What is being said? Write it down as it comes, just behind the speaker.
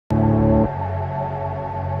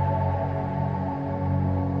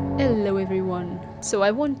Hello everyone! So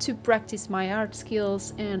I want to practice my art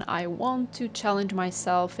skills and I want to challenge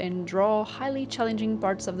myself and draw highly challenging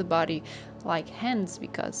parts of the body, like hands,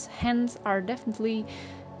 because hands are definitely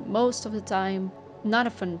most of the time not a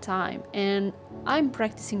fun time, and I'm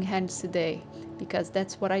practicing hands today because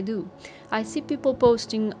that's what I do. I see people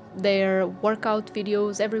posting their workout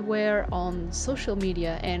videos everywhere on social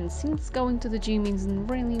media, and since going to the gym isn't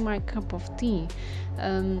really my cup of tea,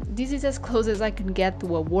 this is as close as I can get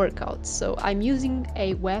to a workout. So I'm using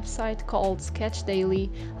a website called Sketch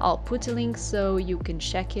Daily. I'll put a link so you can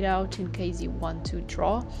check it out in case you want to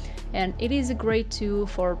draw. And it is a great tool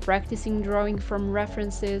for practicing drawing from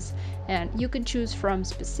references, and you can choose from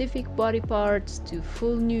specific body parts to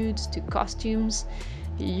full nudes to costumes,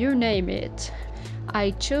 you name it.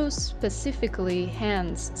 I chose specifically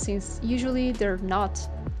hands since usually they're not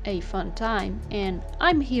a fun time, and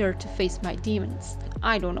I'm here to face my demons.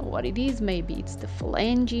 I don't know what it is, maybe it's the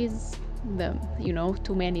phalanges,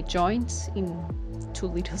 too many joints in too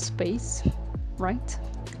little space, right?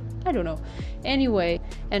 I don't know. Anyway,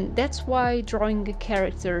 and that's why drawing a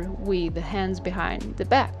character with the hands behind the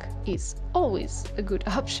back is always a good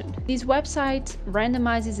option. This website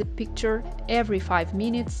randomizes a picture every 5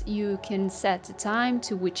 minutes. You can set a time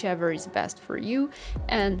to whichever is best for you,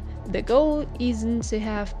 and the goal isn't to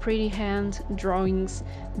have pretty hand drawings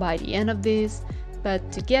by the end of this,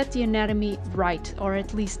 but to get the anatomy right, or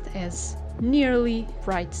at least as nearly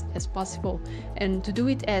right as possible, and to do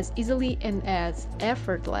it as easily and as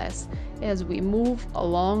effortless as we move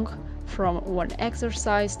along from one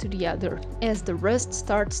exercise to the other, as the rust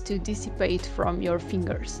starts to dissipate from your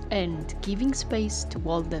fingers and giving space to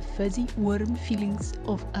all the fuzzy warm feelings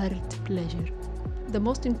of art pleasure. The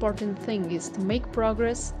most important thing is to make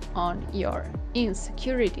progress on your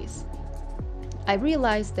insecurities. I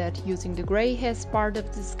realized that using the gray as part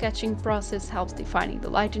of the sketching process helps defining the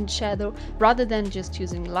light and shadow rather than just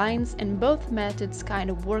using lines, and both methods kind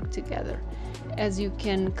of work together, as you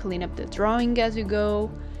can clean up the drawing as you go,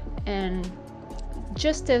 and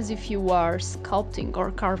just as if you are sculpting or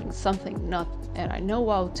carving something. Not that I know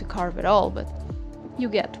how to carve at all, but you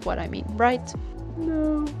get what I mean, right?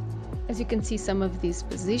 No. As you can see, some of these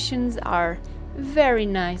positions are very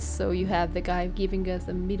nice. So you have the guy giving us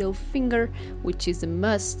a middle finger, which is a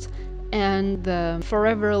must, and the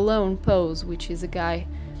forever alone pose, which is a guy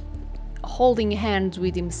holding hands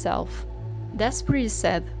with himself. That's pretty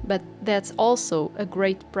sad, but that's also a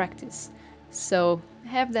great practice. So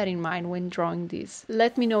have that in mind when drawing this.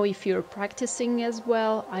 Let me know if you're practicing as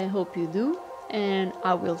well. I hope you do, and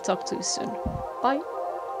I will talk to you soon. Bye!